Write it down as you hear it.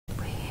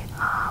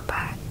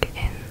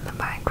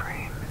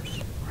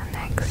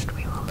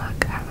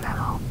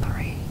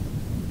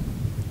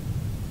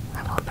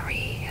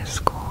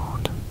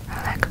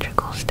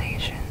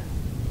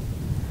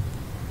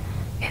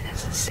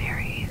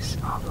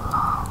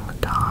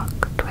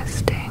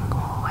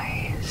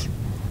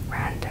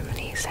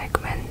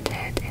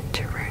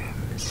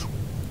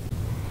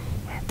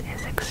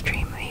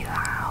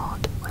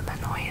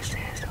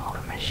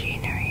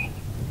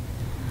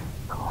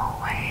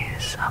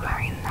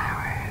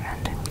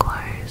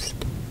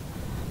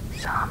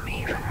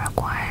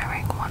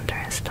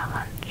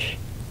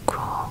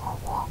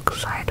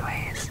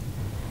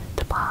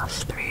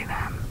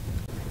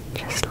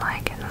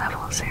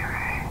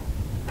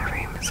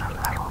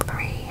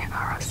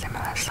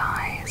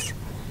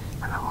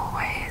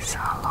hallways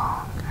are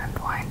long and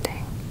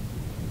winding.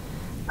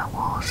 The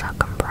walls are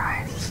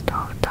comprised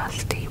of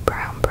dusty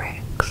brown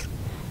bricks,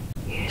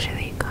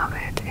 usually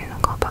covered in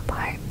copper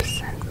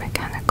pipes and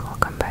mechanical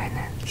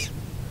components.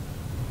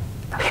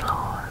 The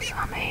floors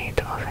are made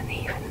of an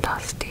even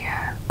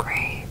dustier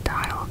grey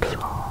tiled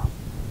floor,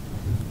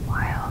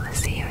 while the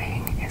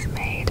ceiling is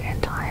made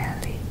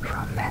entirely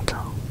from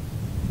metal.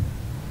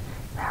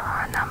 There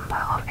are a number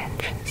of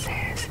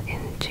entrances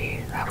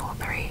into level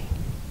 3,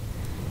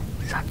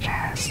 such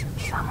as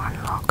some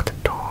unlocked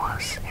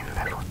doors in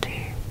level 2,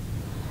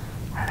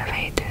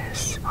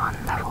 elevators on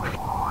level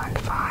 4 and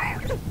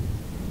 5,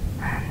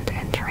 and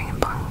entering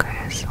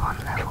bunkers on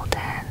level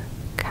 10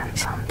 can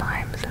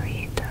sometimes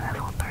lead to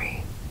level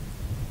 3.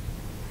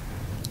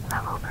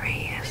 Level 3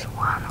 is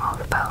one of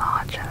the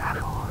larger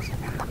levels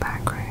in the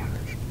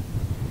backrooms,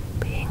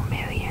 being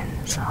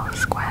millions of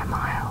square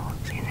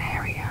miles in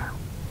area.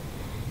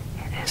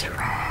 It is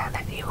rare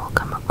that you will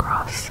come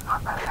across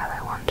other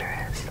fellow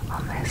wanderers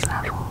on this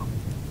level.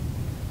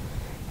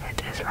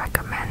 It is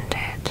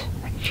recommended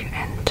that you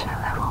enter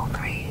level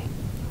 3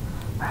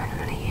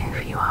 only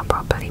if you are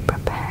properly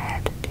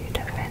prepared to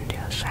defend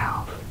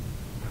yourself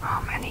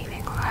from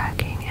anything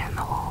lurking in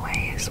the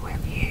hallways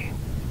with you,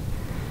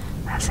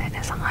 as it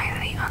is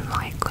highly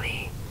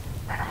unlikely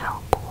that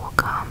help will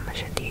come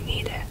should you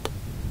need it.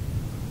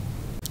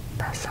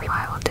 The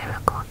survival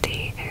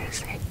difficulty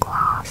is a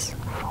class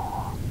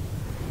 4.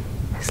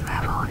 This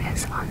level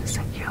is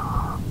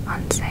unsecure,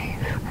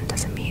 unsafe, and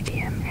has a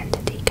medium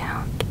entity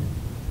count.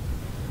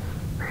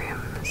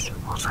 Rooms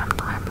will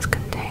sometimes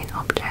contain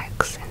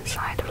objects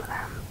inside of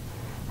them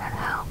that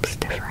helps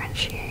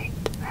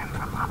differentiate them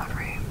from other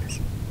rooms.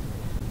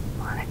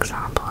 One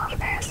example of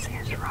this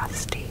is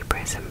rusty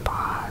prison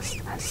bars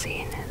as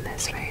seen in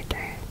this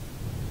photo.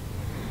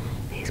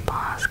 These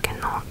bars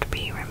cannot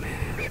be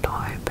removed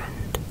or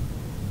opened.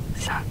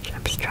 Such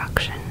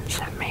obstructions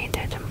have made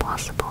it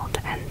impossible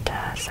to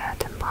enter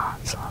certain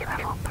parts of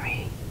level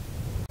 3.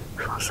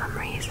 For some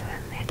reason,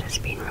 it has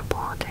been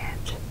reported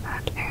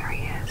that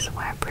areas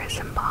where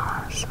prison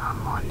bars are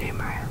more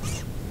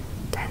numerous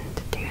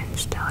tend to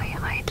instill a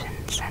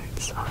heightened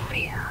sense of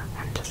fear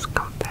and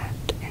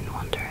discomfort in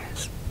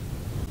wanderers.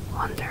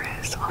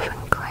 Wanderers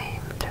often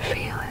claim to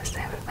feel as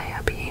if they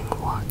are being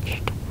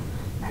watched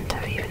and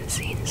have even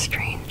seen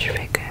strange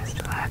figures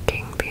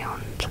lurking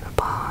beyond the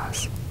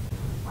bars.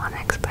 One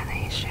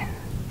explanation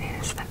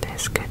is that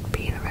this could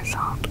be the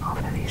result of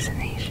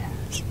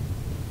hallucinations.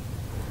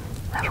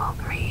 Level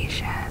 3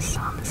 shares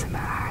some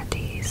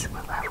similarities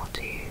with level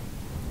 2,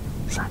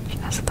 such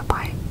as the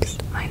pipes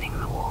lining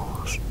the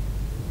walls,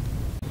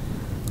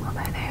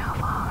 although they are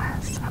far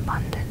less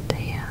abundant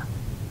here.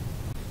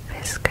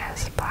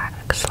 Viscous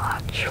black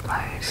sludge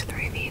flows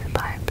through these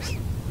pipes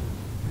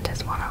and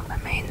is one of the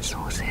main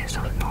sources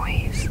of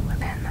noise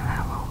within the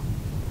level.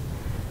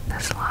 The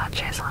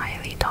sludge is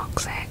highly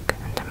toxic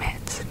and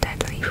emits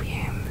deadly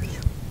fumes.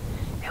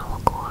 It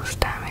will cause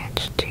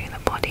damage to the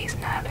body's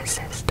nervous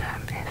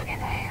system if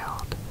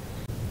inhaled,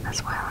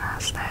 as well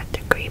as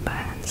third-degree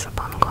burns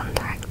upon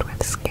contact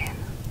with skin.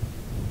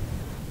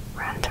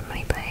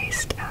 Randomly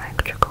placed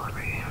electrical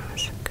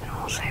rooms can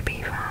also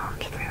be found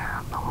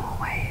throughout the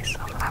hallways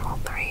of level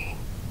 3.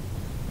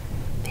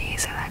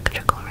 These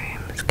electrical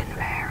rooms can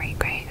vary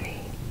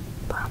greatly,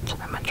 but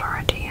the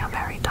majority are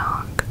very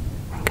dark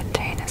and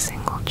contain a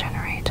single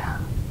generator.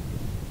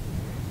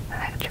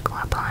 Electrical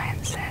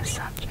appliances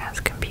such as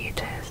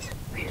computers,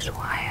 loose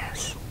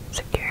wires,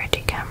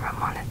 security camera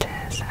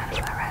monitors, and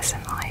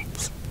fluorescent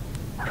lights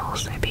have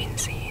also been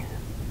seen.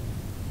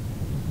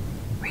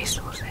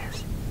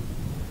 Resources.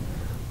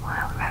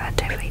 While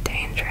relatively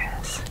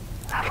dangerous,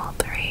 level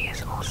 3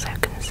 is also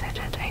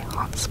considered a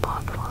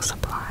hotspot for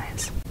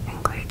supplies,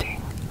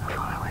 including the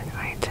following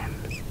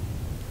items.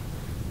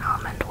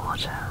 Almond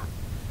water.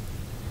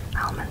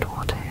 Almond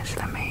water is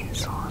the main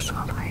source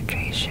of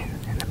hydration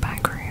in the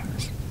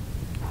backrooms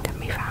and can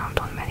be found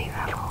on many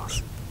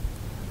levels.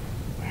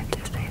 It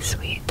is a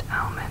sweet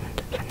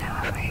almond,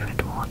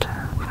 vanilla-flavored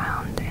water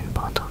found in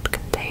bottled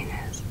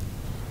containers,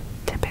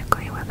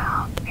 typically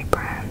without a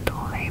brand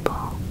or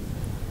label.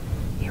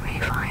 You may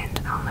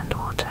find almond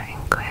water in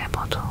clear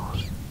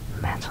bottles,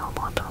 metal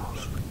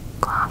bottles,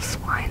 glass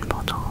wine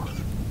bottles,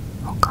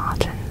 or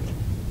cartons.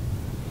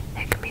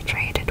 It can be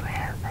traded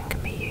with and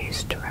can be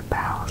used to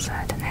repel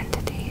certain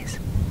entities,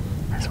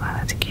 as well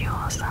as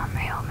cure some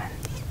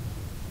ailments.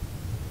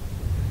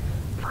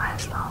 Fire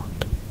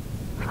salt.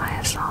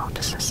 Fire salt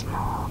is a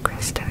small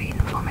crystalline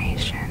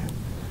formation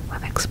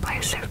with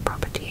explosive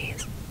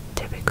properties,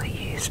 typically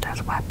used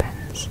as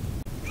weapons.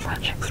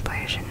 Such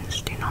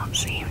explosions do not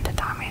seem to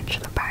damage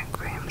the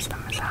backrooms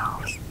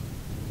themselves.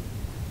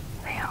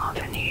 They are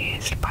often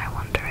used by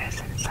wanderers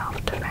in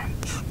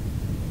self-defense.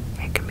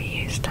 It can be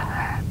used to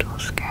hurt or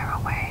scare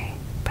away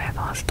both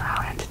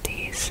hostile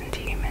entities and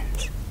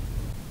humans.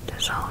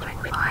 Dissolving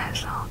fire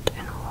salt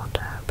in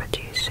water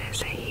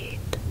produces a heat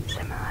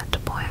similar to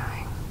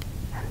boiling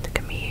and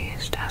can be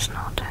used as an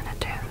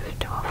alternative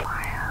to a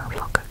fire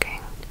for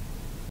cooking.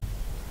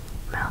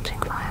 Melting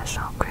fire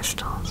salt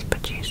crystals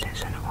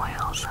produces an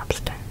oil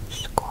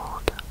substance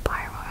called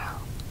pyroil.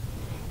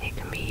 It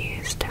can be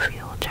used to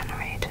fuel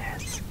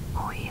generators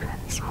or even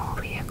small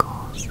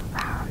vehicles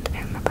found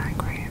in the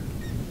backroom.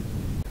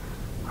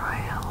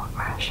 Royal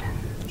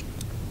rations.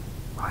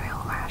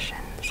 Royal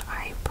rations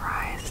are a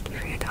prized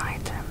food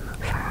item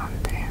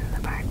found in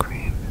the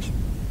backrooms.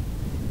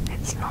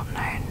 It's not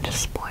known to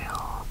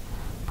spoil,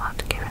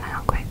 but given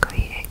how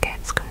quickly it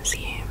gets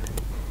consumed,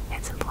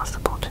 it's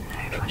impossible to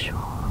know for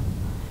sure.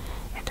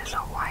 It is a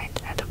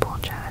white edible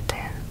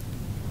gelatin.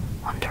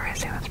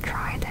 Wanderers who have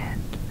tried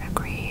it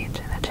agreed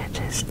that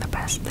it is the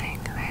best thing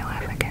they'll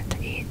ever get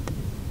to eat.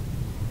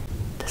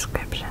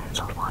 Descriptions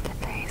of what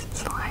it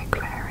tastes like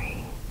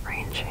vary,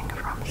 ranging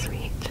from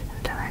sweet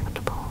and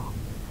delectable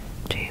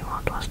to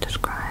what was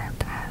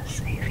described as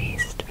a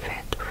feast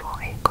fit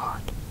for a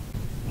god.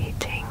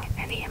 Eating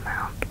any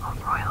amount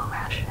of royal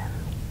ration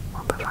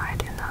will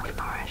provide enough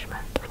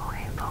nourishment for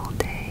a full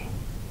day.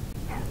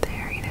 In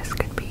theory, this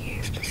could be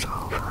used to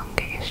solve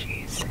hunger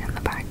issues in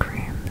the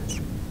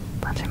backrooms,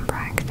 but in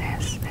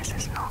practice this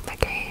is not the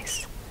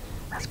case,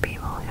 as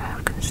people who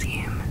have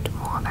consumed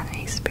more than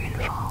a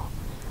spoonful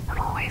have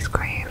always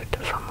craved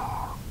for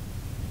more.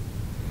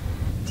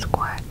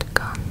 Squirt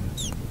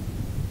guns.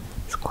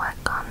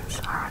 Squirt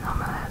guns are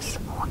anomalous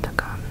water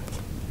guns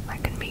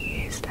that can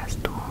be used as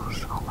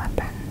tools or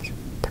weapons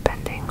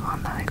depending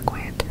on the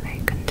liquid they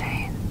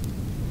contain.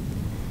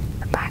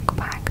 The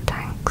backpack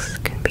tanks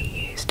can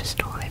be used to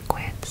store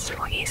liquids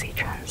for easy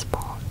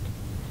transport.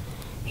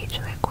 Each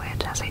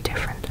liquid has a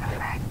different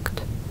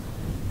effect.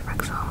 For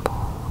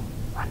example,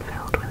 when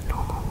filled with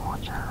normal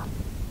water,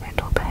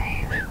 it will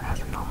behave as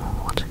a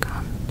normal water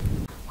gun.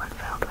 When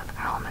filled with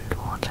almond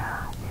water,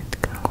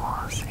 it can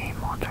cause a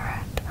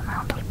moderate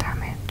amount of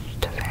damage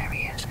to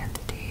various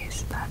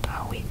entities that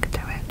are weak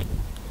to it.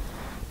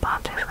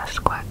 But if a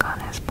squirt gun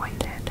is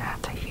pointed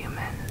at a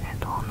human,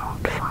 it will not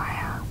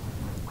fire,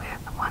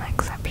 with one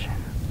exception.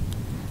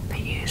 The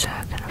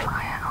user can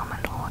fire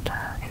almond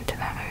water into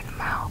their own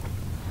mouth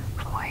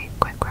for a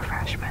quick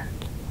refreshment.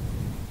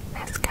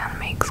 This can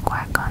make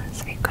squirt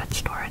guns a good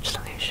storage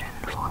solution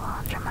for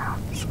large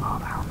amounts of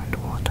almond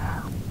water.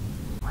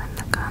 When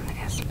the gun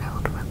is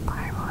filled with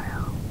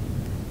pyroil,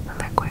 the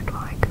liquid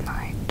will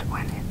ignite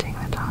when hitting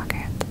the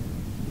target.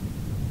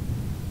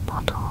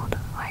 Bottled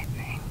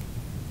lightning.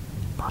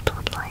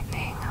 Bottled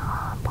lightning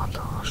are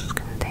bottles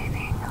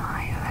containing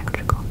high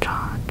electrical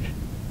charge.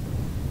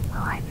 The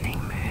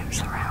lightning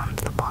moves around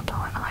the bottle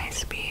at high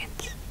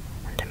speeds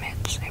and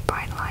emits a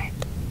bright light.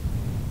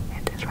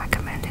 It is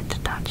recommended to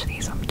touch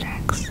these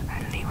objects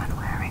only when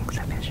wearing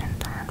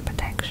sufficient hand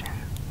protection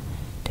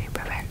to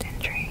prevent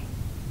injury.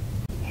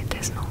 It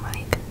is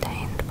normally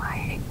contained by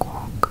a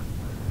cork.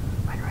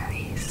 When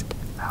released,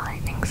 the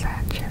lightning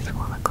searches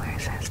for the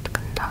closest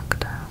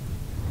conductor.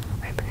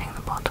 Opening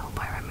the bottle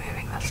by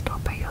removing the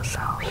stopper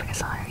yourself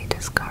is highly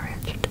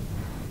discouraged,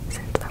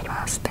 since the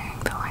first thing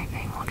the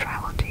lightning will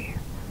travel to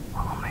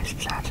will almost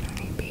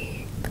certainly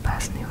be the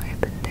person who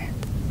opened it.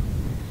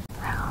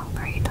 There are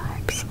 3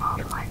 types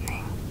of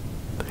lightning: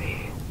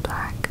 blue,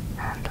 black,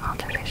 and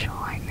artificial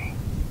lightning.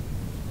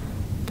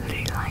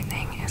 Blue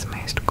lightning is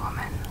most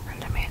common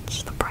and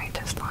emits the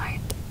brightest light.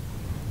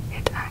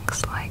 It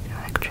acts like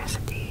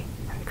electricity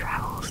and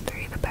travels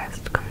through the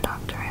best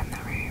conductor in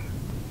the room.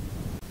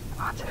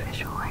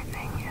 Artificial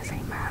lightning is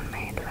a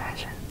man-made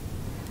version,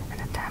 an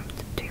attempt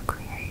to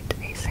create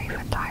a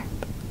safer type.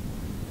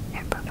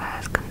 It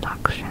prefers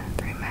conduction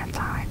through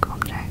metallic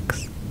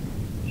objects.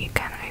 You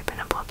can open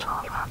a bottle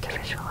of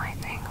artificial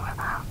lightning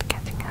without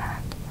getting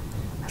hurt,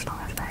 as long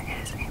as there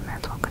is a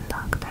metal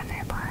conductor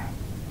nearby.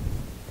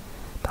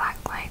 Black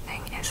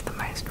lightning is the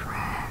most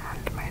rare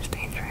and most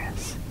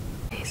dangerous.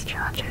 These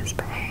charges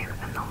behave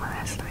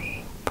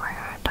anomalously,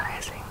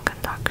 prioritizing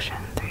conduction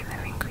through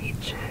living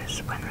creatures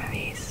when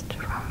released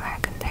from their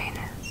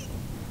containers,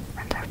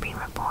 and have been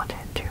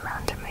reported to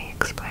randomly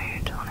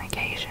explode on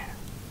occasion,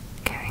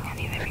 killing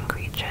any living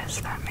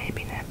creatures that may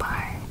be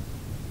nearby.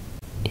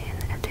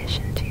 In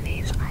addition to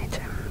these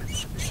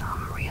items,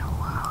 some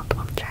real-world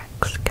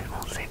objects can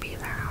also be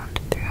found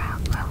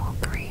throughout level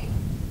 3,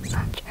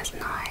 such as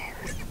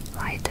knives,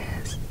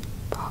 lighters,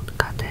 bolt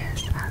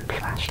cutters, and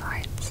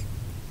flashlights.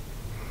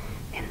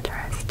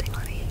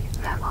 Interestingly,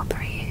 level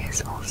 3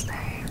 is also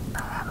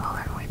the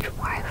level in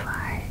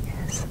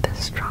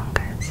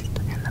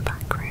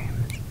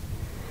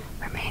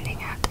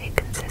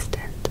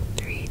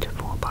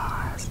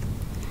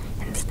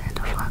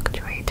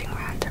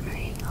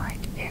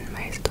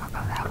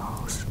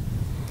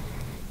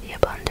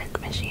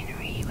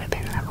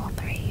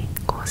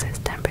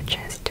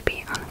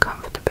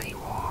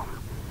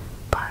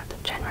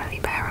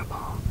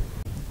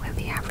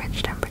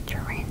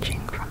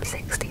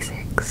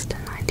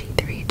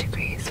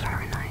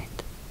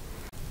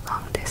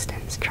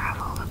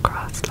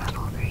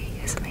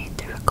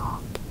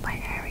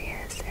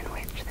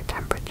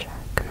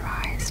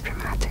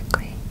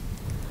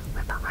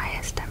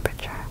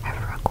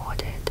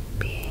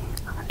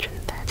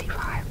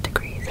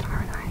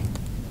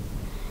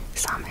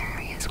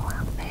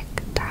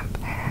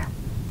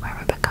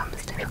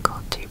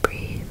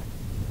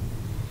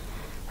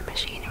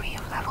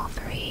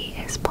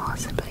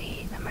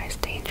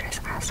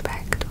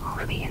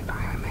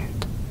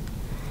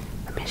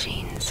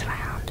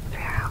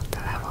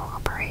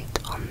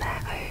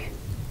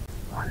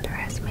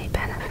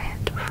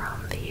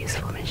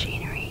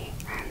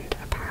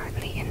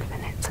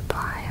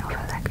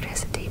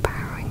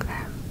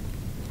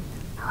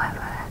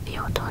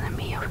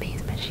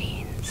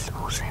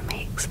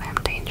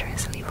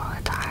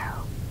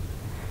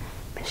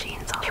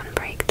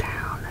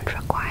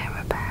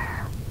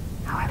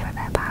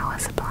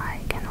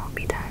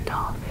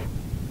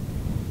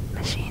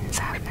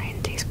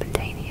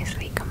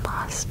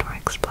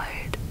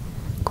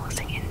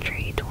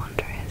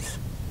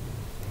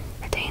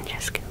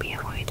This can be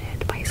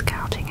avoided by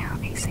scouting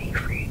out a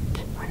safe route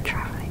when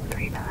traveling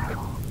through the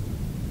level.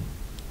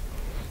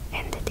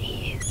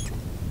 Entities.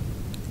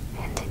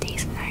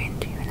 Entities known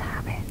to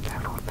inhabit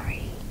level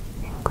 3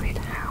 include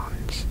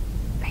hounds,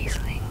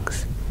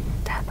 facelings,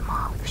 death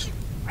moths,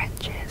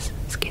 wretches,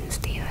 skin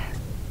stealers,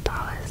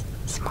 dullers,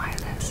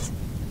 smilers,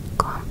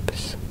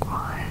 clumps,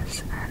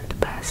 crawlers, and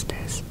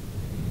bursters.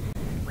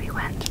 We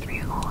went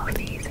through all of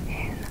these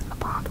in a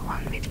part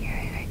 1 video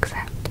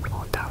except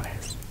for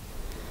dullers.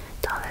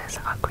 Dullers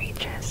are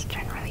creatures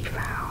generally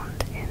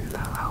found in the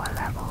lower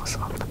levels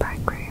of the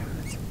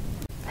backrooms.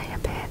 They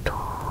appear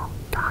tall,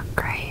 dark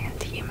grey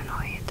and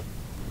humanoid,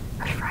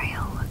 a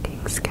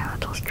frail-looking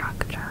skeletal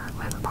structure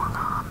with long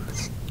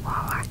arms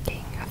while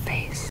lacking a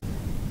face.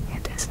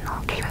 It is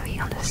not fully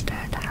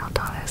understood how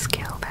dullers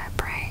kill their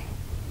prey,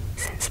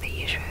 since they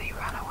usually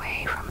run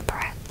away from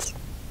threats.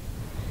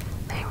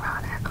 They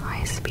run at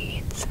high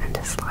speeds and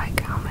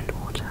dislike almond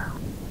water.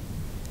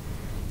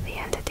 The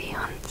entity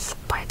hunts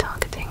by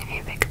targeting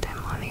a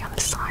victim on the other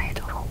side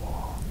of a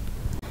wall.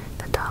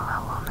 The duller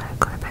will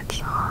no-clip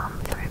its arm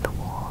through the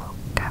wall,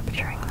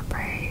 capturing the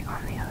prey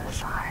on the other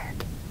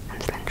side,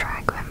 and then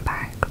drag them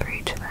back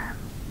through to them.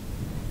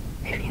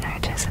 If you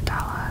notice a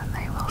duller,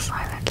 they will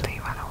silently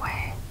run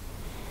away.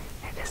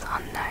 It is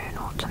unknown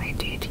what they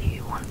do to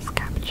you once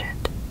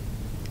captured.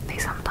 They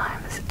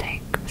sometimes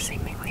take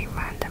seemingly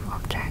random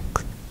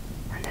objects,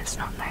 and it's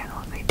not known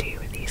what they do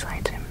with these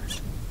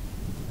items.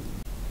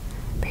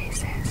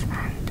 Bases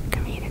and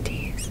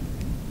communities.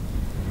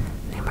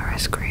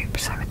 Numerous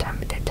groups have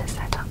attempted to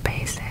set up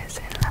bases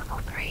in level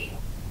 3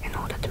 in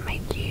order to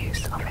make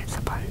use of its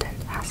abundant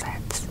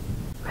assets.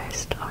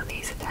 Most of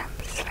these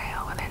attempts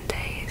fail within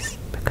days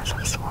because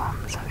of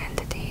swarms of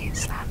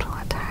entities that will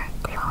attack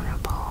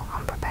vulnerable,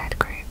 unprepared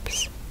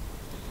groups.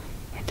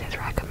 It is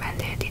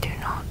recommended you do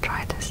not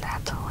try to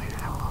settle in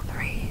level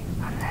 3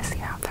 unless you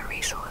have the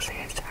resources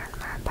and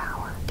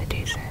manpower to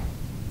do so.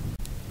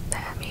 The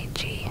MEG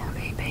have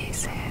a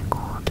base here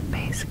called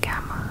Base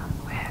Gamma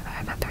with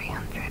over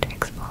 300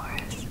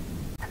 explorers.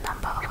 A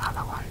number of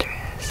other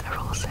wanderers are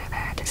also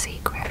there to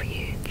seek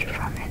refuge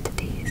from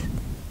entities.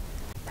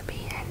 The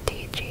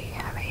BNTG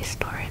have a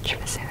storage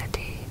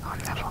facility on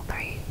level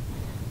 3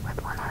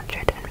 with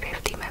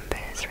 150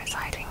 members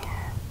residing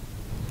here.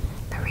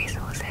 The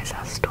resources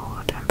are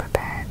stored and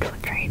prepared for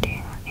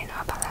trading in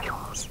other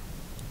levels.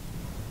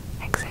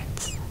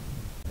 Exits.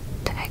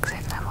 To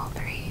exit level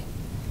 3,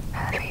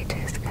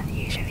 elevators can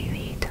usually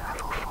lead to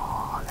level 4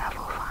 or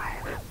level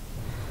 5.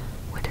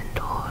 Wooden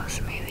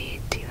doors may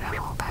lead to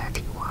level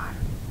 31.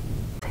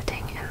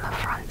 Sitting in the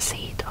front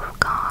seat of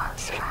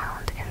cars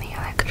found in the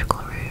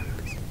electrical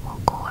rooms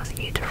will cause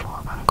you to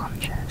fall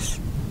unconscious.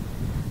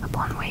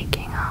 Upon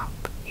waking up,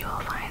 you will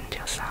find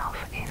yourself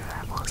in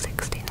level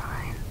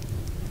 69.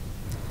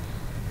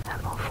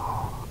 Level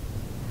 4.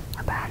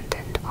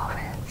 Abandoned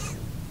office.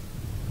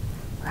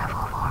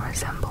 Level 4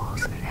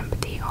 resembles an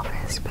empty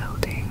office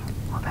building,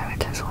 although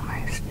it has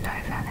almost no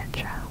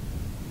furniture.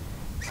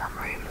 Some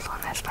rooms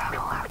on this level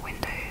have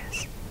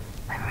windows,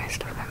 though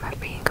most of them have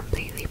been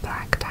completely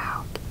blacked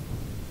out.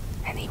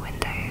 Any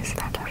windows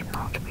that have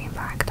not been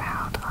blacked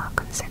out are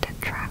considered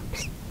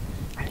traps,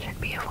 and should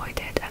be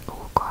avoided at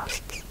all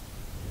costs.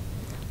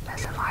 The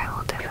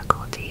survival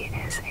difficulty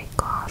is a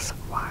class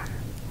 1.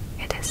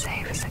 It is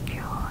safe,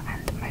 secure,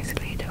 and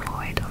mostly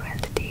devoid of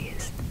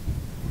entities.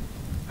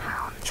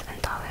 Hounds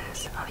and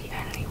dullers are the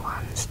only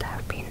ones to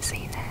have been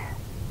seen here.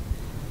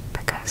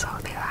 Because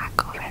of the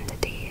lack of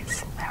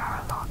entities, there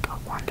are a lot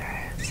of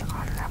wanderers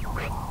on level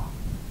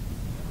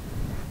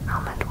 4.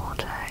 Almond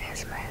water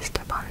is most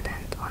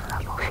abundant on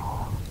level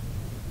 4.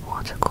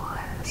 Water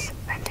coolers,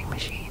 vending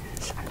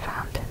machines, and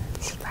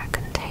fountains that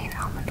contain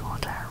almond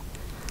water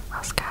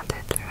are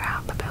scattered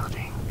throughout the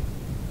building.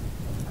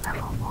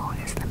 Level 4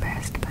 is the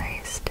best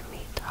place to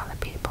meet other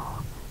people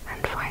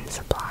and find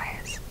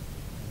supplies.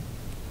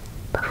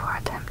 Before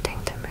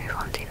attempting to move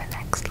on to the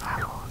next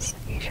levels,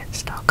 you should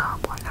stock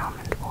up on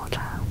almond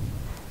water.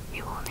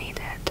 You will need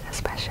it,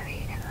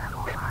 especially in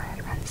level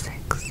 5 and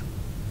 6.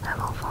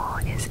 Level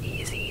 4 is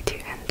easy to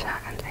enter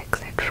and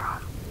exit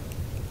from.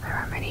 There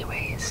are many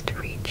ways to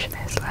reach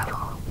this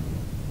level.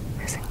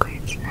 This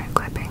includes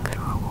no-clipping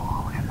through a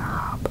wall in the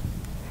hub,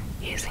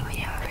 using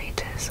the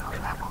elevators of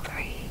level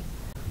 3,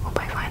 or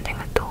by finding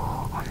a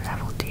door on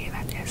level 2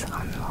 that is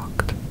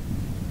unlocked.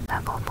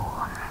 Level 4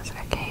 has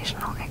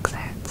occasional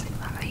exits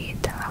that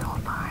lead to level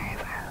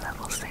 5 and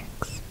level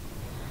 6.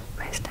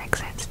 Most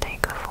exits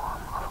take the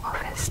form of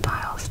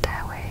office-style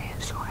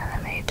stairways or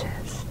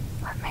elevators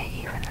that may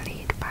even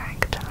lead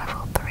back to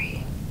level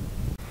 3.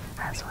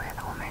 As with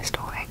almost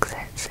all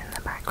exits in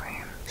the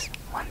backrooms,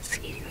 once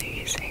you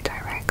lose a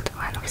direct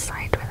line of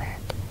sight with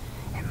it,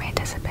 it may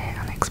disappear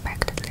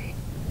unexpectedly.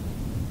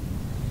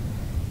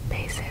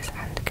 Bases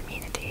and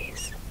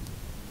communities.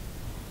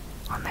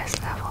 On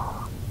this level,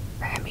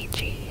 the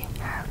MEG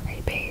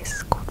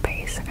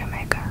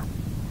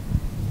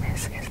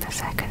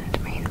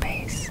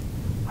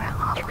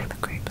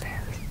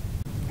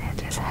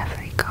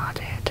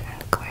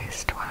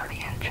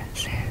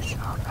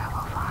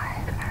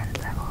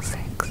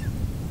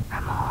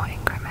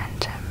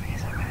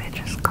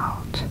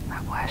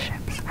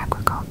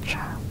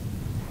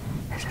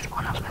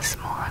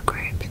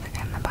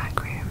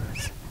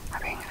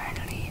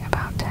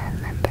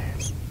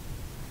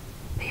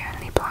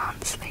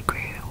plants they grew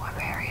were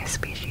various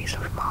species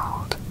of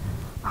mold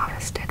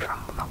harvested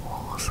from the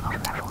walls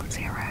of level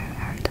 0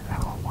 and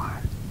level 1.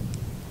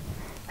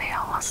 They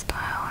are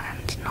hostile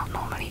and not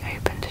normally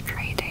open to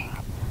trading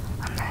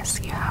unless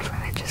you have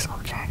religious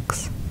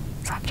objects,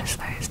 such as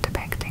those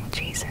depicting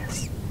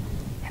Jesus,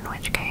 in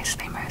which case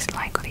they most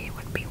likely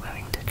would be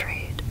willing to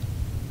trade.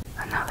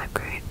 Another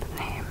group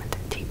named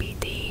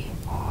TBD,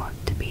 or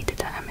to be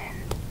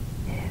determined,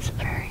 is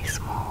very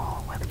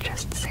small with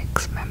just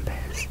 6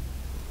 members.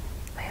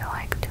 They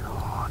like to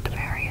hoard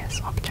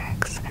various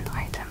objects and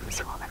items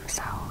for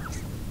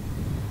themselves.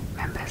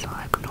 Members will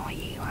ignore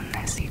you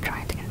unless you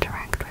try to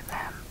interact with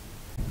them.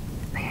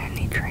 They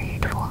only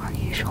trade for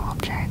unusual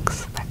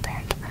objects that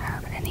don't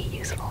have any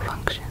useful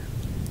function.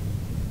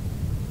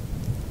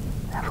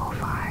 Level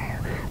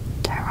 5,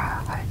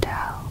 Terra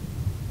Hotel.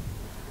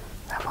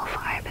 Level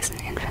 5 is an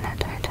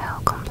infinite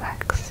hotel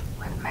complex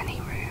with many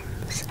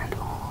rooms and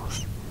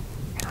halls.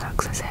 It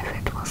looks as if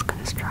it was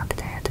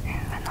constructed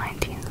in the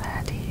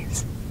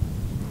 1930s.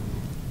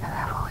 The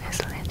level is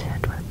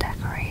littered with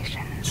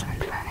decorations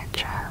and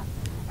furniture,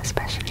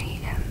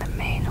 especially in the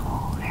main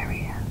hall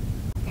area.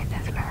 It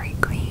is very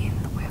clean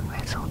with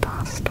little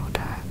dust or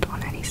dirt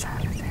on any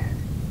surfaces.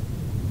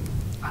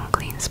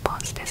 Unclean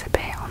spots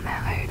disappear on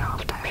their own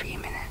after a few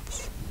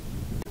minutes.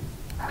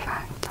 The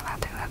fact that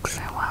it looks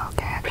so well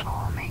cared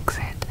for makes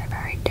it a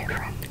very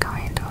different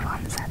kind of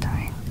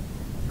unsettling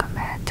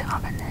compared to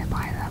other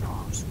nearby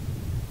levels.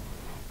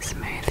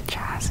 Smooth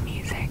jazz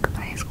music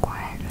plays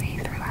quietly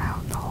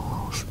throughout the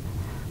halls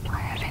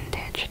via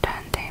vintage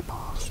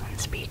turntables and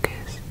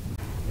speakers.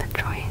 The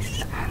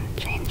choice and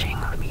changing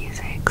of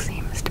music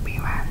seems to be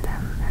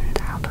random and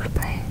out of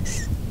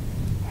place.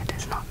 It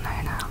is not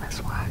known how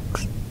this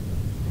works.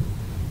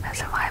 The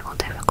survival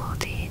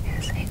difficulty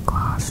is a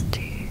class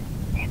 2.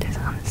 It is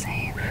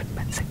unsafe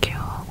but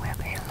secure with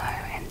a low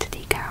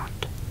entity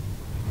count.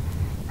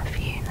 A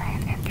few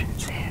known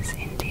entrances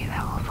into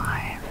level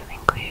 5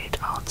 include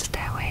old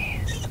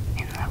stairways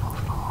in level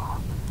 4,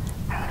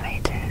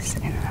 elevators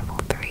in level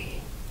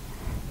 3,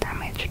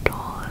 damaged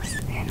doors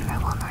in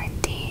level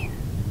 19,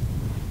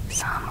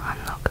 some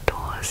unlocked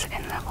doors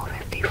in level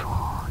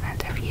 54,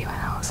 and a few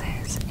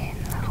houses in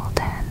level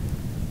 10.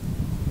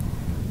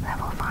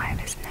 Level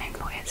 5 is known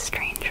for its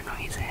strange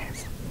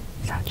noises,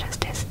 such as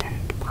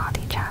distant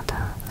party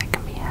chatter that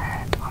can be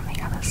heard on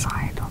the other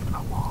side of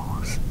the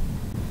walls.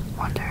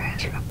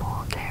 Wanderers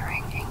report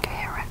hearing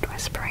incoherent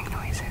whispering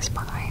noises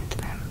behind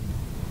them,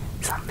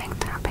 something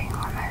tapping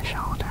on their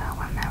shoulder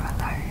when they're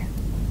alone,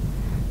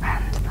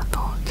 and the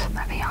thought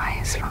that the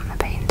eyes from the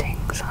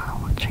paintings are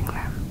watching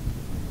them.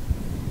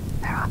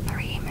 There are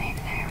 3 main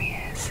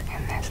areas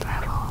in this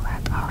level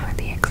that are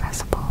really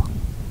accessible: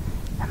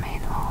 the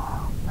main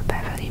hall, the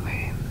Beverly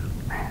Room,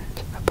 and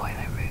the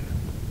boiler room.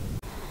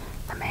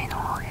 The main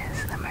hall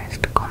is the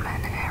most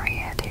common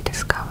area to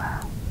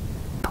discover.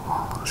 The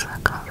walls are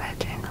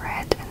covered in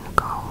red and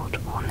gold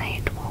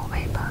ornate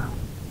wallpaper.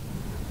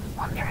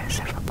 Wanderers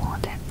have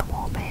reported the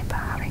wallpaper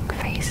having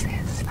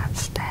faces that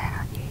stare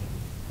at you.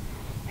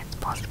 It's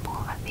possible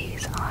that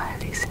these are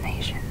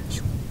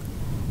hallucinations.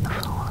 The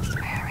floors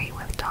vary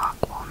with dark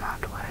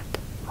walnut wood,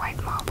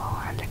 white marble,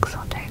 and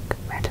exotic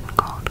red and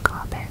gold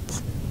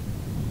carpets.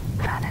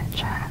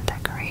 Furniture and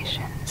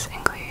decorations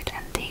include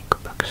antique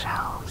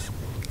bookshelves,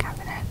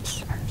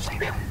 cabinets, and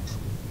sofas.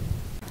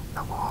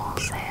 The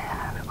walls here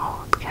have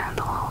old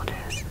candle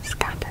holders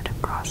scattered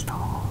across the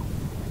hall,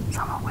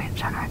 some of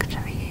which are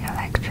actually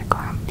electric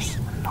lamps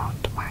and not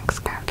wax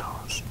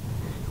candles,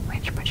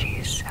 which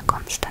produce a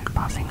constant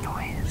buzzing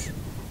noise,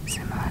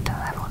 similar to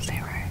level 0.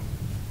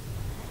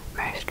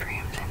 Most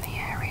rooms in the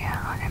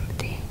area are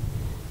empty,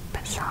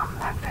 but some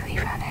have fully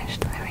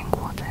furnished living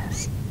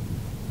quarters.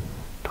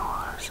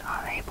 Doors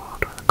are labelled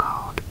with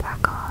gold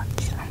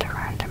placards and a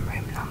random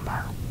room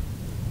number.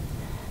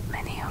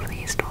 Many of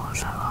these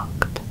doors are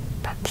locked,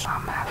 but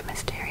some have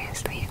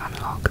mysteriously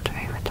unlocked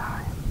over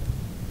time.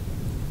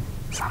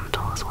 Some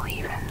doors will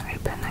even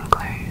open and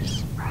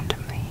close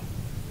randomly.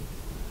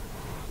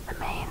 The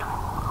main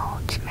hall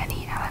holds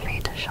many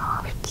elevator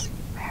shafts,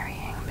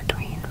 varying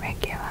between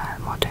regular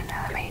modern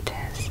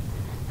elevators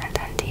and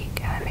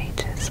antique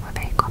elevators with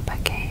a copper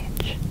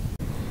cage.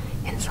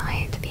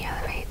 Inside the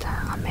elevator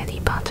are many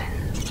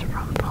buttons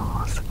from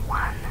floors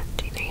 1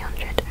 to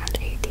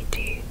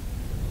 382.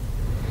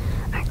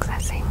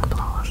 Accessing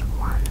floors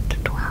 1 to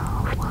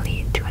 12 will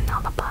lead to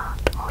another part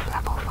of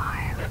level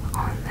 5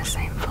 on the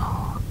same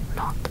floor,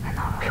 not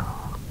another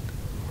floor.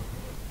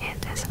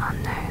 It is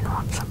unknown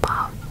what's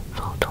above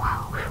floor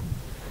 12.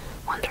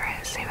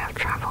 Wanderers who have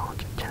travelled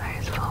to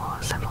those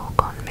floors have all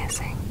gone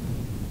missing.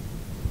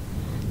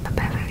 The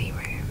Beverly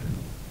Room,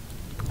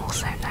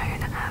 also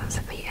known as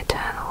the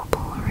Eternal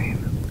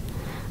Ballroom,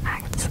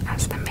 acts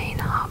as the main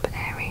hub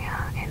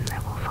area in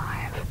level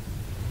 5.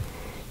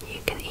 You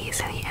can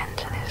easily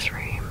enter this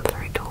room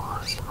through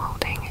doors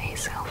holding a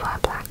silver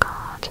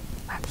placard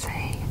that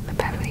say the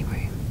Beverly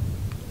Room.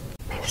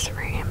 This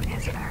room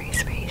is very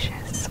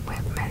spacious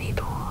with many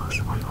doors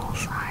on all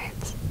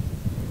sides.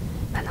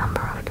 The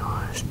number of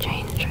doors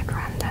change at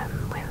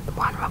random, with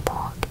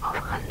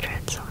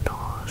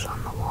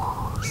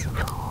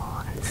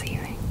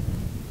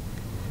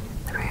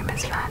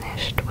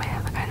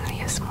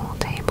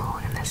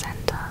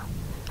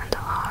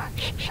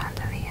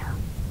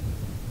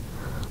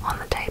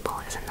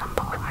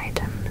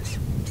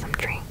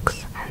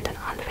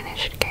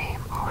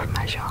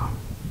mahjong.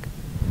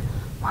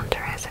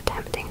 Wanderers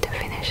attempting to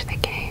finish the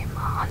game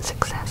are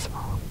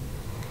unsuccessful,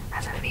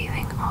 as a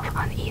feeling of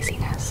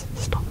uneasiness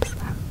stops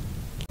them.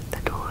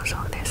 The doors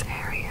of this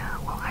area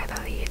will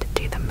either lead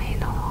to the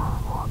main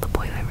hall or the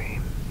boiler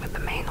room, with the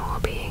main hall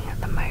being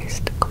the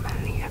most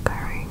commonly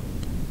occurring.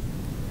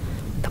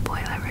 The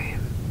boiler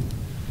room.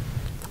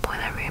 The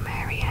boiler room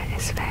area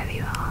is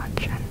fairly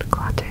large and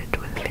cluttered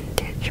with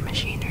vintage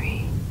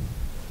machinery.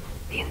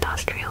 The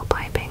industrial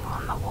piping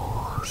on the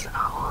walls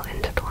are all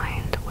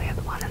intertwined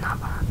with one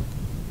another.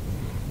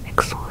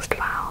 Exhaust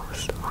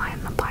valves line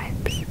the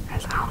pipes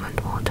as almond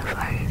water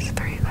flows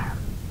through them.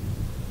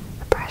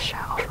 The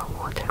pressure of the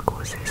water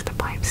causes the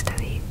pipes to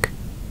leak.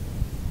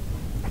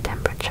 The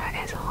temperature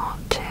is hot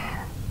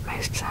here.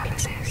 Most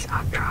surfaces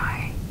are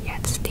dry,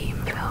 yet steam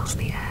fills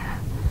the air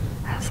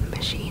as the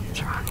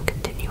machines run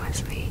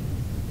continuously.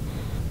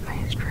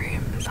 Most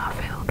rooms are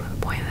filled with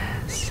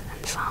boilers,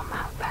 and some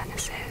have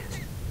furnaces.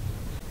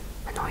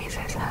 The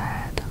noises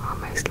heard are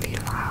mostly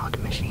loud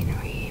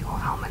machinery or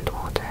almond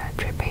water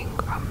dripping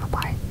from the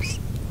pipes.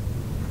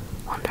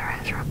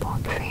 Wanderers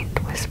report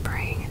faint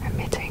whispering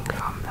emitting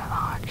from the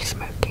large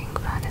smoking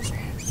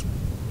furnaces.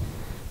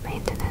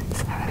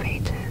 Maintenance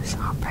elevators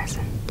are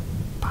present,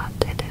 but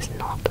it is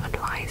not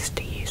advised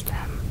to use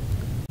them.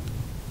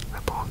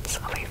 Reports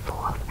of a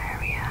fourth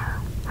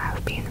area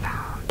have been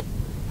found,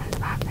 and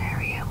that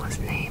area was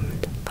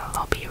named the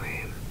lobby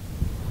room.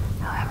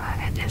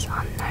 However, it is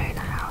unknown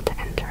how to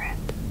enter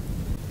it.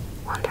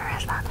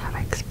 Wanderers that have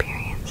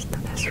experienced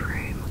this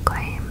room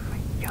claim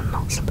you're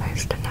not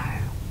supposed to know,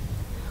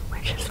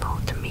 which is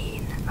thought to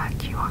mean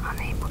that you are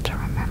unable to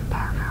remember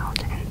how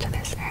to enter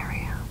this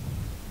area.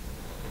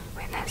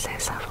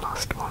 Witnesses have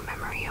lost all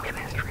memory of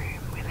this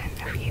room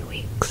within a few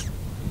weeks.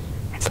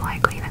 It's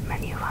likely that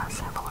many of us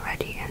have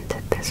already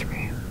entered this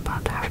room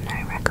but have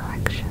no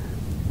recollection.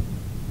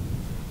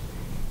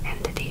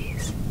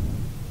 Entities.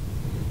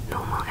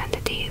 Normal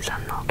entities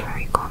are not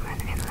very common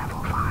in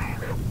level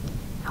 5.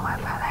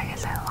 However, there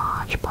is a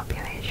large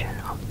population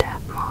of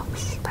death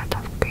moths that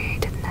have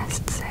created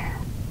nests here.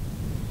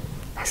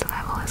 This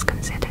level is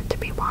considered to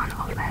be one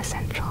of their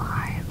central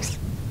hives.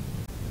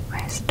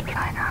 Most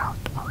fly out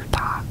of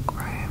dark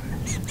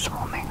rooms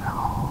swarming the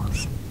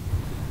halls.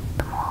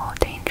 The more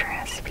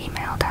dangerous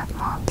female death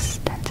moths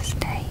tend to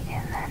stay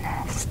in their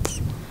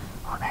nests,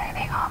 although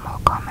they are more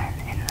common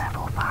in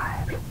level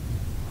 5.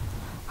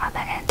 Other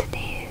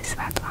entities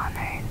that are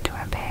known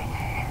to appear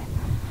here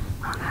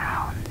are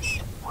hounds,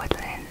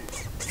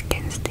 woodlands,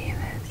 skin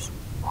stealers,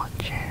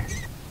 watchers,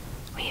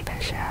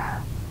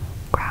 weavershire,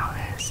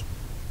 growlers,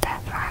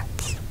 death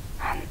rats,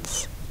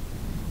 ants,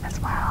 as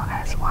well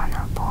as one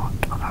report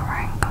of a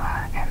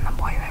wrangler in the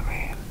boiler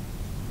room.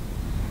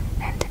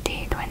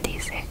 Entity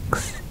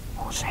 26,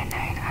 also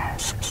known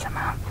as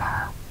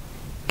Samantha,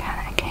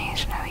 can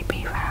occasionally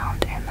be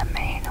found in the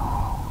main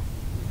hall.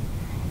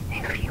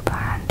 If you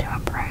plan to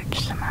approach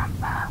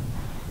Samantha,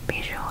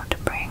 be sure to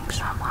bring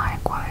some high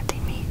quality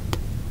meat.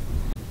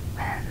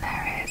 Then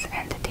there is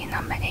entity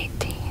number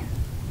 18,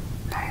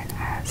 known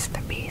as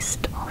the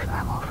Beast of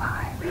Level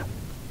 5.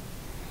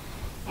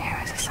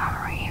 Here is a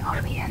summary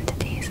of the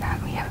entities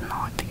that we have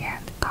not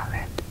yet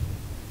covered.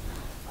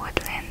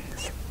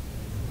 Woodlands.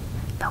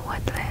 The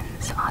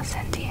woodlands are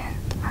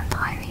sentient and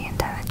highly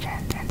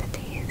intelligent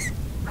entities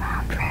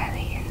found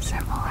rarely in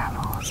several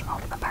levels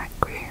of the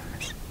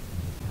backrooms.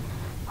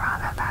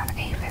 Rather than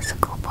a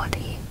physical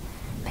body,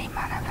 they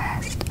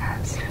manifest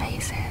as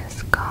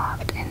faces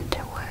carved into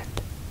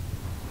wood.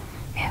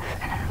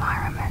 If an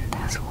environment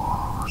has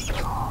walls,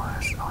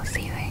 floors, or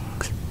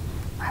ceilings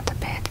that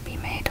appear to be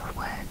made of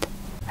wood,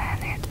 then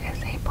it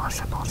is a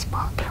possible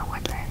spot for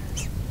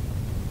woodlands.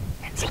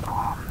 Its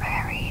form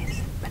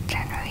varies, but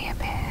generally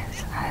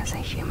appears as a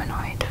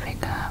humanoid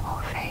figure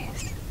or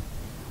face.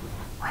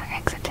 When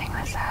exiting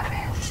the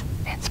surface,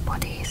 its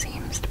body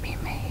seems to be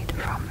made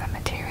from the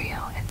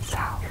material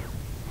itself,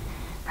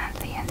 and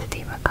the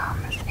entity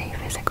becomes a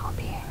physical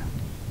being.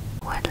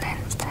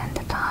 Woodlands tend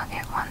to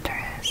target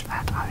wanderers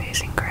that are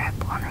losing grip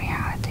on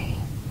reality.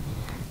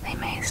 They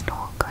may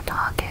stalk the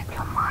target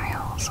for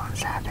miles on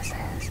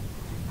surfaces,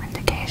 and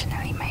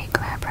occasionally make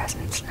their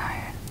presence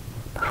known,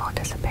 before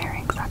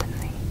disappearing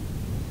suddenly.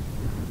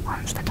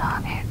 Once the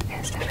target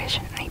is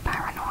sufficiently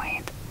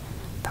paranoid,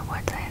 the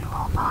woodland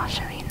will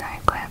partially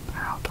no-clip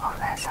out of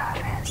their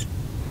surface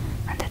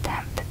and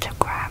attempt to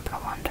grab the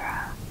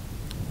wanderer.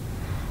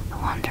 The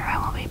wanderer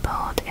will be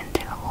pulled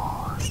into the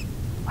walls,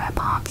 where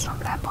parts of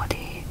their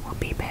body will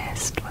be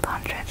pierced with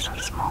hundreds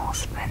of small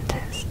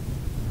splinters.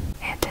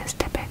 It is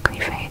typically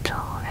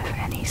fatal if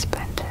any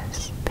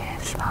splinters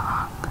pierce the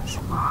lungs,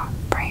 heart,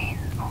 brain,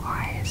 or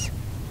eyes.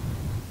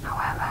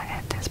 However,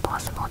 it is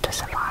possible to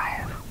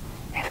survive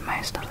if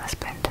most of the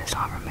splinters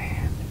are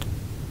removed.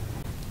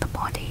 The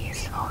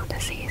bodies of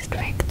deceased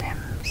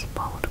victims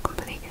pulled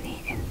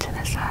completely into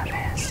the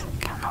surface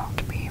cannot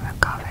be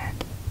recovered.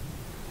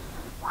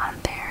 One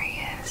theory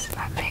is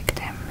that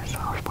victims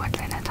of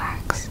woodland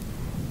attacks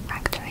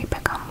actually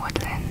become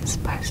woodlands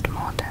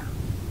post-mortem,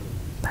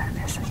 but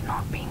this has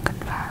not been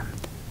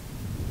confirmed.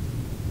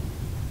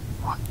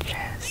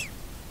 watchers.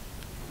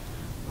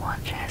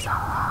 Watchers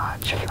are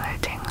large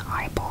floating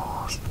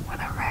eyeballs with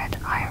a red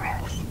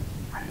iris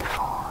and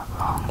 4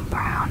 long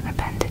brown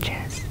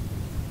appendages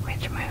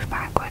which move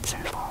backwards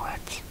and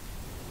forwards.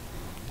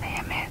 They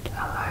emit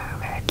a low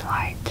red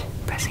light,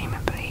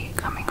 presumably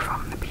coming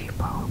from the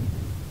pupil.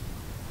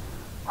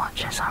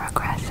 Watchers are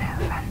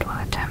aggressive and will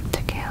attempt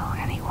to kill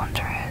any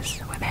wanderers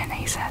within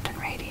a certain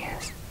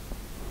radius.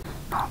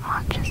 Not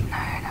much is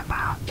known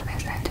about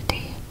this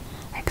entity,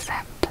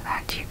 except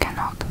that you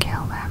cannot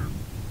kill them.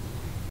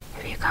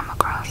 If you come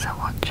across a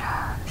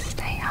watcher,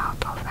 stay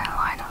out of their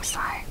line of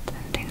sight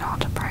and do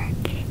not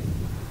approach.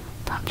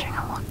 Touching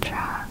a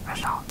watcher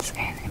results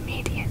in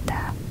immediate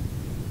death.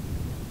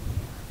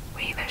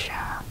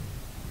 𝐭𝐬𝐦𝐻𝐬.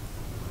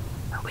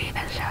 A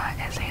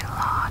𝐭𝐬𝐦𝐻𝐬 is a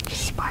large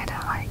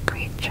spider-like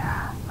creature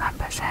that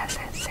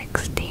possesses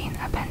 16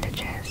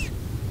 appendages.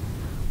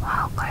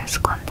 While close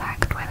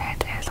contact with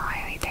it is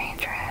highly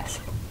dangerous,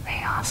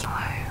 they are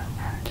slow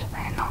and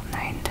they are not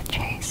known to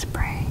chase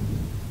prey.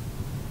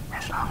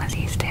 As long as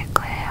you steer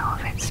clear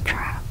of its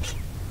traps,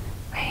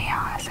 they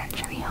are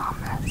essentially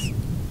harmless.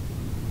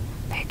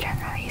 They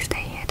generally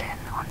stay hidden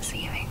on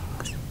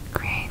ceilings,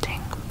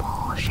 creating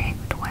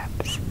ball-shaped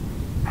webs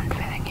and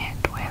filling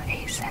it with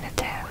a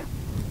sedative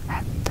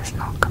that does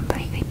not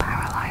completely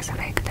paralyze a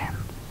victim,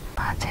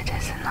 but it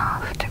is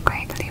enough to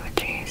greatly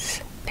reduce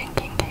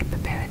thinking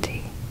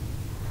capability.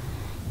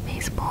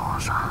 These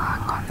balls are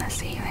hung on the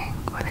ceiling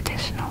with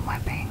additional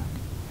webbing.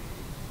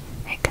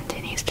 It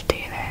continues to do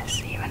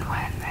this even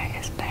when there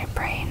is no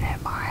prey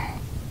nearby.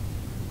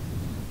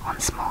 On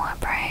smaller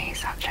prey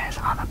such as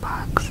other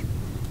bugs,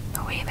 the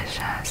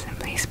𝐭𝐬𝐻𝐬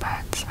simply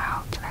spurts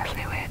out their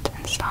fluid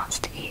and starts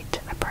to eat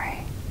the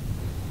prey.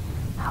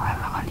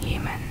 However, on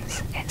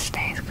humans, it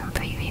stays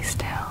completely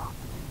still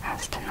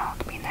as to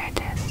not be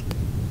noticed.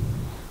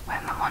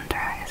 When the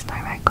wanderer is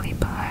directly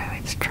below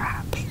its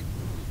traps,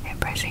 it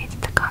proceeds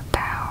to cut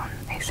down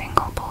a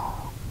single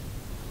ball.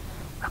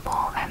 The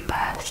ball then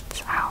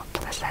bursts out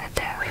the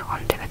sedative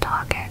onto the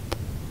target.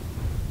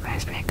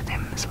 Most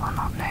victims will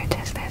not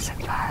notice this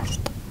at first,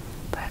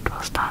 but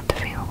will start to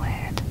feel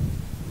weird.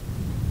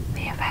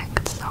 The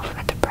effects of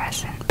the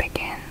depressant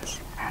begins,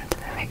 and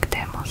the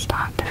victim will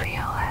start to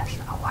feel less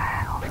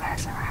aware of their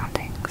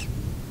surroundings.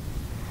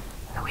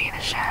 The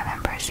𝐭𝐬𝐻𝐬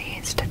then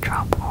proceeds to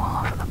drop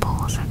all of the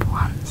balls at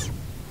once,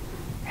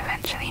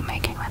 eventually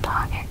making the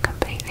target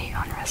completely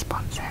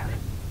unresponsive.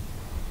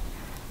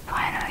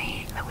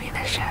 Finally, the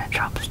𝐭𝐬𝐻𝐬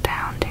drops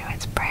down to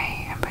its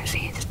prey and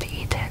proceeds to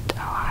eat it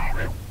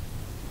alive.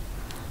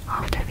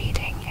 After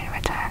feeding, it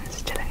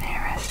returns to the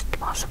nearest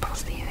possible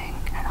ceiling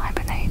and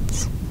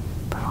hibernates,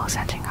 before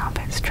setting up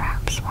its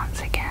traps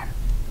once again.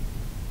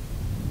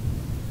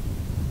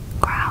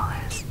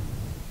 Growlers.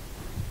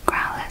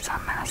 Growlers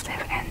are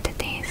massive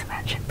entities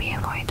that should be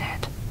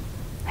avoided.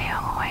 They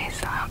are always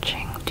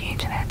slouching due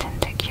to their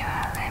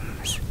tentacular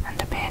limbs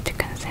and appear to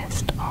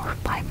consist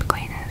of pipe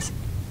cleaners.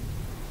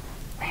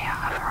 They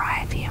are a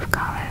variety of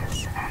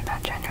colors and are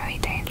generally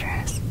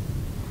dangerous.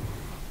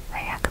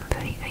 They are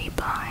completely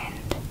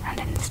blind and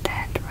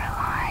instead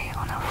rely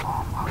on a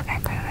form of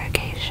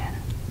echolocation.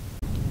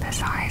 The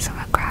size of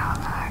a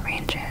growler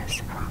ranges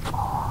from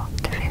 4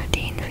 to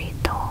 15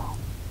 feet tall.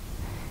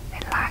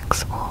 It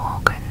lacks all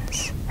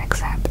organs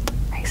except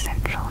a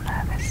central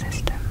nervous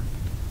system.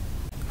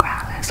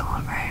 Growlers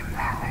will roam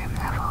their home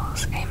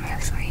levels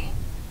aimlessly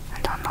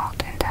and are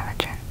not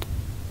intelligent.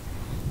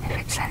 If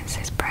it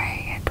senses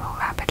prey, it will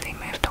rapidly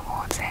move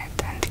towards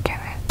it and kill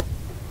it.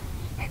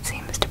 It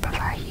seems to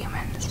prefer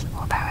humans,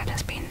 although it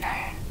has been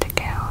known to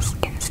kill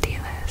skin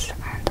stealers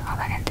and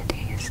other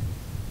entities.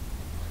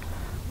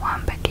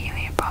 One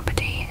peculiar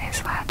property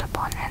is that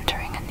upon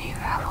entering a new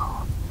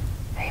level,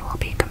 they will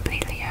be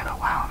completely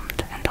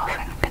overwhelmed and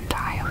often can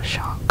die of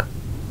shock.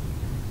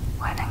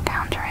 When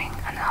encountering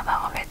another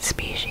of its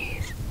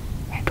species,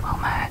 it will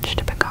merge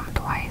to become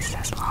twice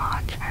as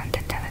large and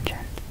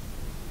intelligent.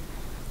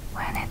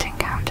 When it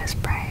encounters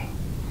prey,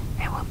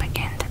 it will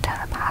begin to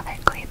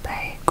telepathically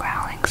play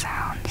growling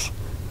sounds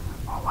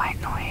or white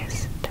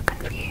noise to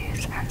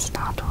confuse and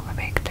startle the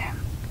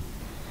victim.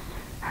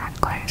 At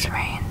close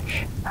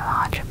range, the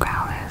larger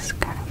growlers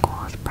can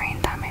cause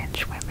brain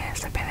damage with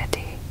this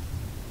ability.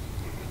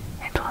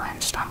 It will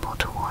then stumble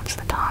towards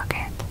the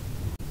target.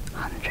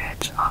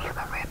 Hundreds of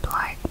the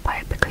rib-like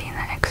pipe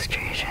cleaner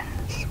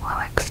extrusions will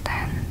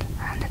extend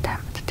and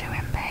attempt to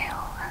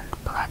impale and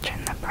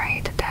bludgeon the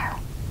prey to death.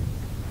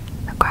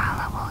 The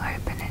growler will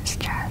open its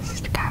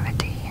chest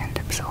cavity and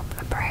absorb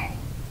the prey,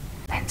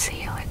 then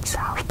seal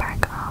itself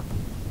back up.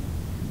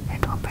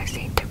 It will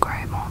proceed to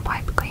grow more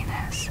pipe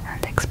cleaners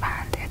and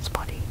expand its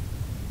body.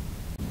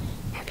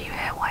 If you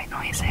hear white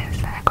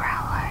noises, then a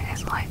growler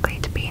is likely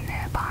to be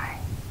nearby.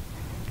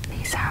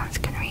 These sounds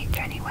can reach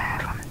anywhere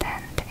from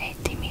 10 to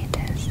 80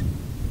 meters.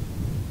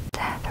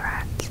 Death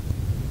rats.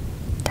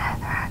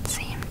 Death rats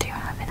seem to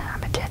have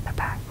inhabited the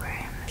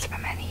backrooms for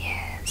many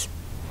years,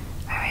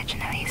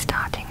 originally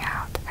starting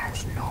out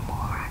as normal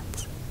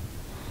rats.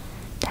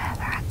 Death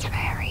rats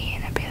vary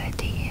in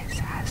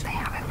abilities as they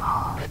have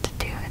evolved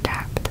to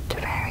adapt to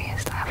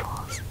various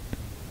levels.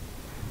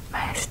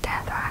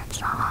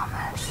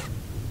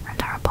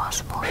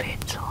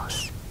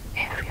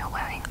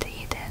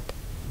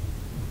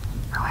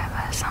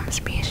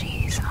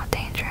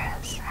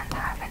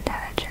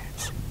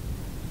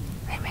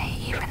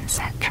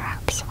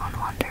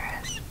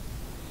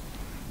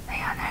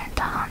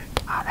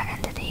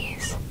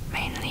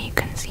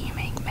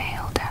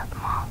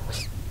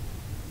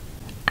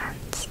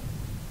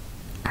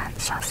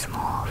 Ants are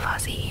small,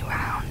 fuzzy,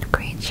 round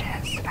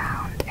creatures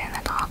found in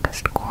the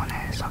darkest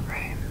corners of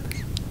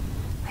rooms.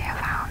 They are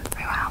found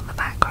throughout the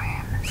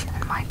backrooms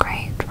and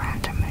migrate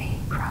randomly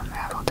from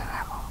level to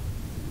level.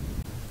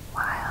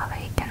 While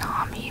they can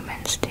harm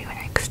humans to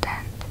an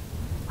extent,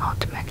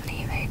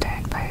 ultimately they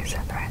don't pose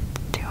a threat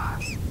to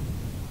us.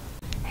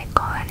 A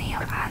colony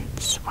of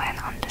ants, when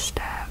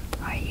undisturbed,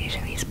 are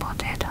usually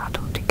spotted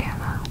huddled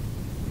together,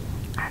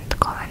 and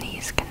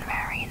colonies can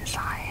vary in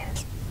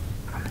size,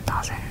 from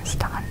dozens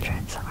to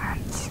hundreds of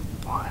ants,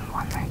 all in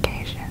one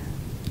location.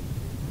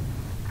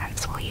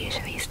 Ants will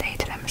usually stay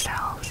to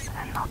themselves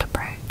and not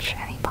approach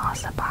any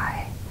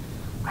passerby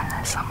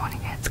unless someone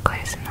gets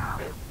close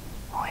enough,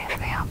 or if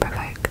they are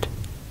provoked.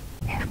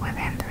 If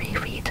within 3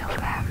 feet of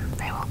them,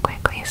 they will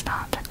quickly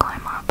start to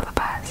climb up the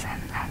person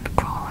and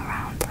crawl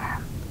around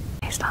them.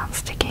 They start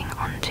sticking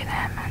onto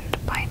them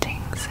and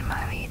biting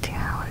similarly to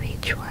how a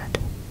leech would.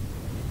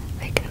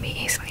 They can be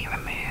easily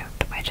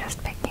removed by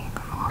just picking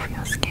them off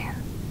your skin.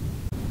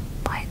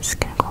 Bites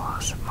can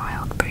cause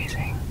mild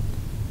bruising.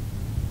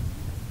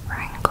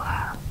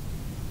 Wrangler.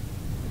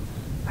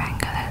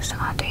 Wranglers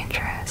are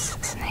dangerous,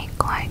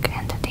 snake-like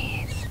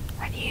entities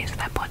that use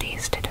their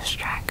bodies to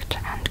distract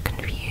and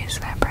confuse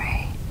their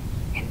prey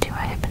into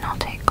a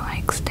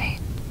hypnotic-like state.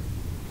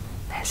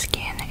 Their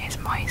skin is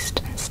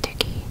moist and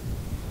sticky.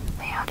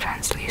 They are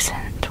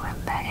translucent,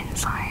 with their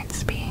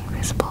insides being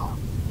visible.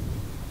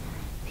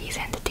 These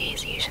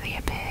entities usually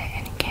appear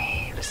in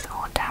caves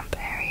or damp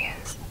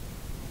areas.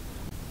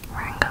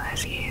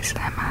 Wranglers use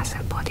their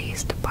massive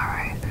bodies to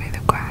burrow through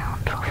the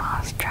ground for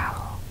fast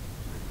travel.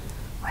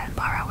 When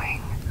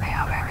burrowing, they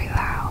are very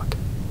loud.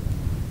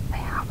 They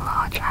have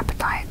large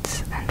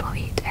appetites and will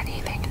eat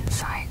anything in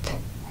sight,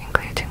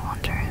 including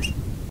wanderers.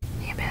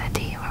 The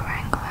ability of a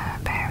wrangler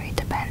varies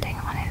depending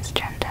on its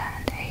gender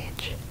and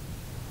age.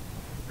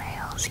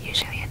 Males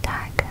usually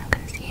attack and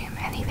consume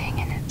anything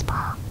in its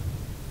path.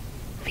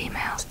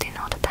 Females do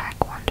not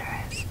attack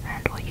wanderers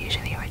and will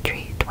usually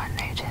retreat when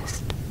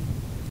noticed.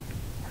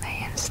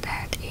 They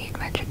instead eat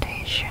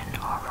vegetation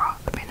or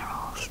rock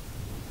minerals.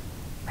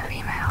 The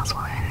females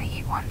will only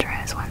eat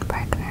wanderers when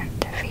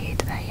pregnant to feed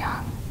their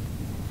young.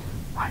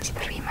 Once the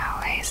female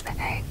lays the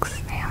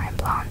eggs, they are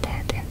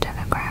implanted into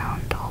the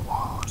ground or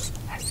walls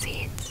as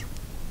seeds.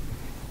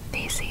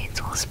 These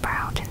seeds will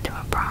sprout into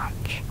a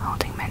branch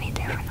holding many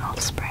different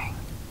offspring.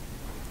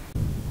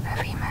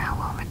 The female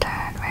will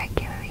return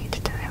regularly to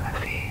deliver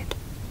food.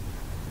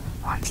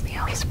 Once the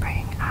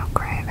offspring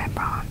outgrow their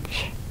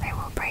branch, they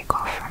will break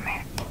off from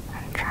it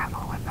and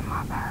travel with the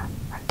mother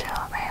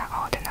until they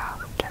are old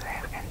enough to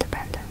live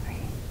independently.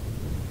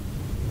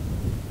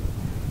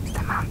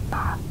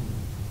 Samantha.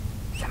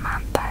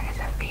 Samantha is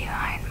a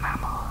feline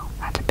mammal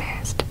that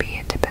appears to be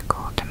a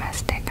typical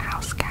domestic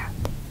house cat,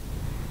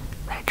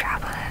 though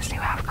travelers who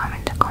have come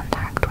into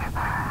contact with her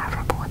have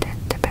reported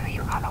to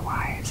believe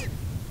otherwise.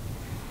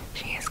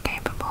 She is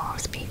capable of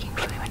speaking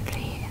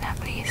fluently in at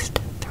least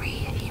 3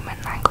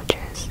 human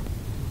languages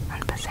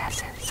and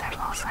possesses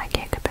several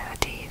psychic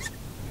abilities,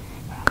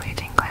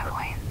 including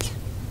clairvoyance,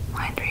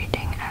 mind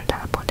reading, and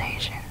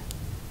teleportation.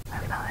 The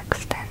full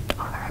extent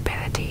of her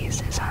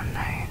abilities is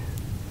unknown.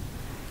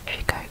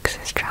 She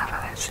coaxes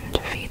travelers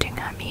into feeding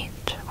her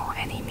meat or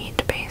any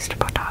meat-based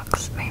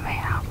products they may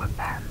have with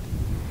them,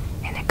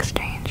 in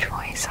exchange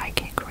for a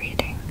psychic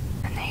reading.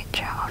 The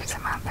nature of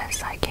Samantha's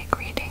psychic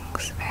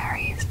readings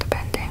varies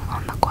depending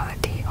on the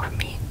quality of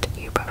meat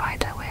you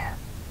provide her with,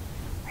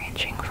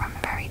 ranging from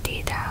very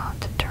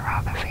detailed to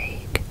rather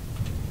vague.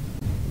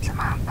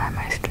 Samantha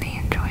mostly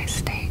enjoys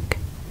steak,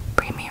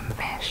 premium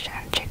fish,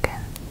 and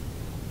chicken,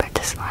 but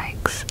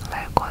dislikes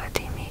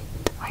low-quality meat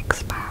like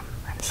spam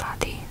and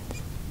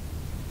sardines.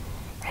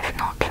 If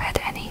not fed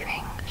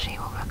anything, she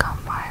will become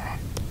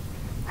violent,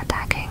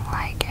 attacking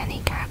like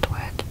any cat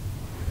would,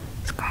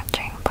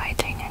 scratching,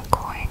 biting, and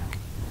clawing,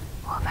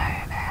 although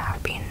there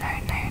have been no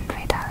known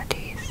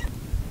fatalities.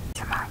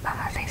 Samantha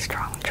has a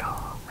strong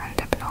jaw and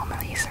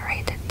abnormally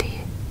serrated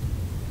teeth,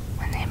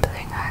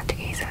 enabling her to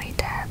easily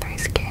tear through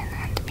skin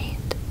and meat.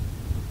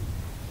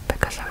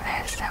 Because of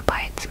this, her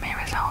bites may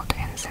result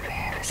in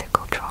severe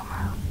physical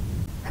trauma.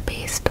 The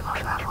Beast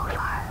of Level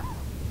 5.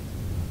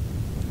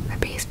 The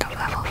Beast of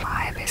Level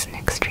 5 is an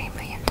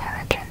extremely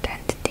intelligent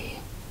entity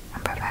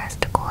and prefers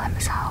to call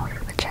himself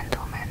the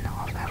Gentleman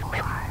of Level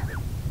 5.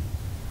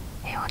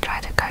 He will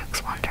try to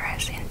coax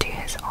wanderers into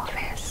his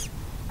office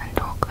and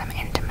talk them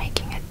into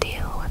making a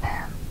deal with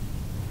him.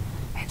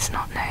 It's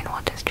not known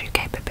what his true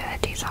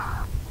capabilities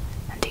are,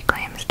 and he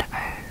claims to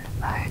own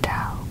the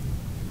hotel.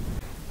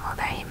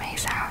 Although he may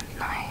sound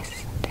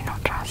nice, do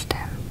not trust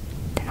him,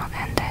 do not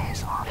enter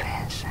his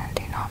office, and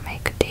do not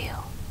make a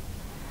deal.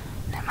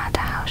 No matter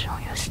how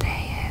short your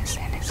stay is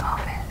in his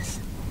office,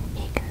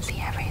 he can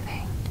see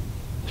everything.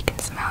 He can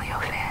smell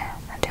your fear,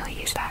 and he'll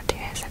use that to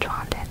his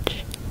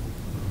advantage.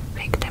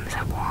 Victims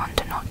have warned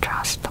to not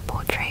trust the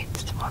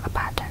portraits or the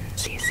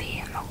patterns you see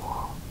in the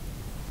wall.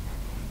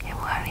 He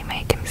will only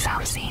make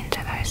himself seen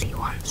to those he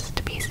wants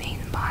to be seen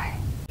by.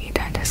 You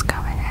don't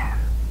discover him,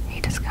 he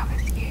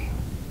discovers you.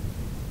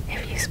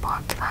 If you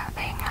spot that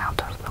thing out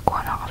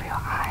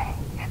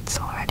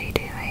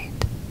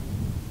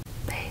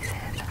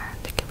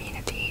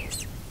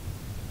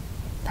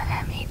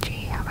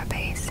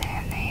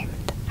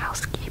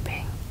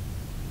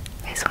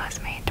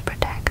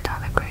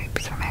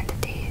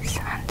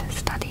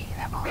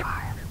level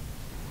 5.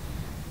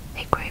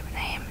 A group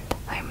named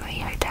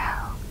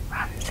𝐭𝐢𝐦𝐞𝐬𝐭𝐚𝐦𝐩𝐬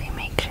runs a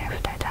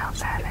makeshift hotel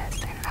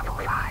service in level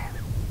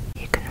 5.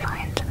 You can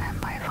find them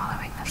by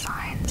following the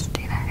signs to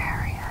the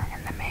area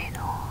in the main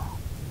hall.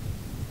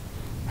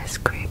 This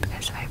group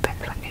is open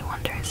for new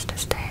wanderers to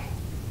stay.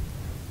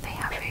 They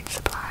have food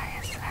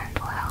supplies and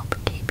will help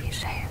keep you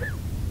safe.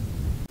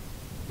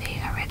 The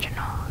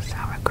originals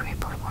are a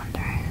group of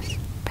wanderers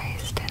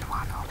based in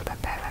one of the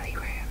Beverly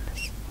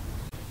rooms.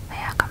 They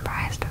are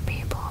comprised of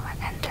people that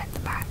entered the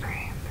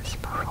backrooms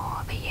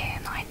before the year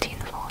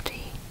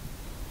 1940.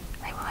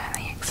 They will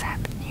only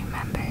accept new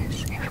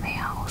members if they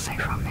are also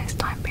from this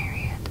time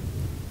period.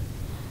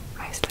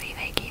 Mostly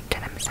they keep to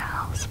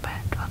themselves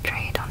but will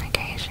trade on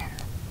occasion.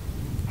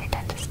 They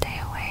tend to stay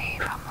away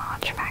from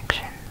large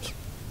factions.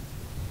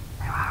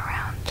 There are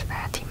around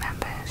 30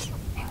 members,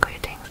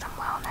 including some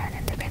well-known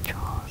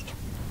individuals,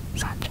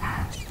 such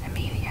as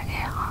Amelia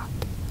Earhart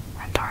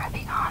and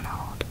Dorothy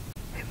Arnold,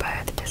 who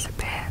both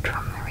disappeared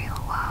from the real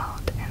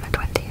world in the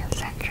 20th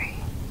century.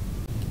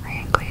 I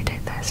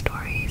included their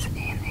stories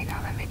in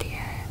another video,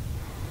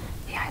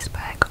 The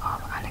Iceberg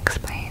of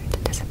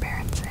Unexplained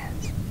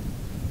Disappearances.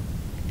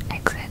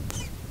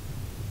 Exits.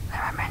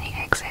 There are many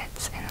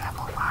exits in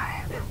level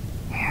 5.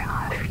 Here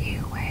are a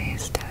few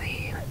ways to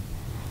leave.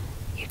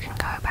 You can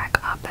go back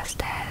up the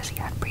stairs you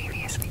had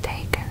previously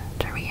taken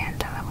to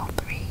re-enter level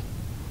 3.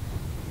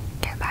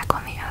 Get back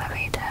on the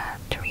elevator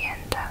to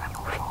re-enter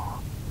level 4.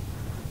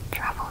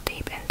 Travel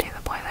deep into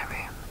the boiler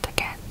room to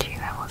get to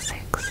level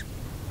 6.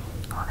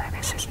 Although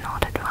this is not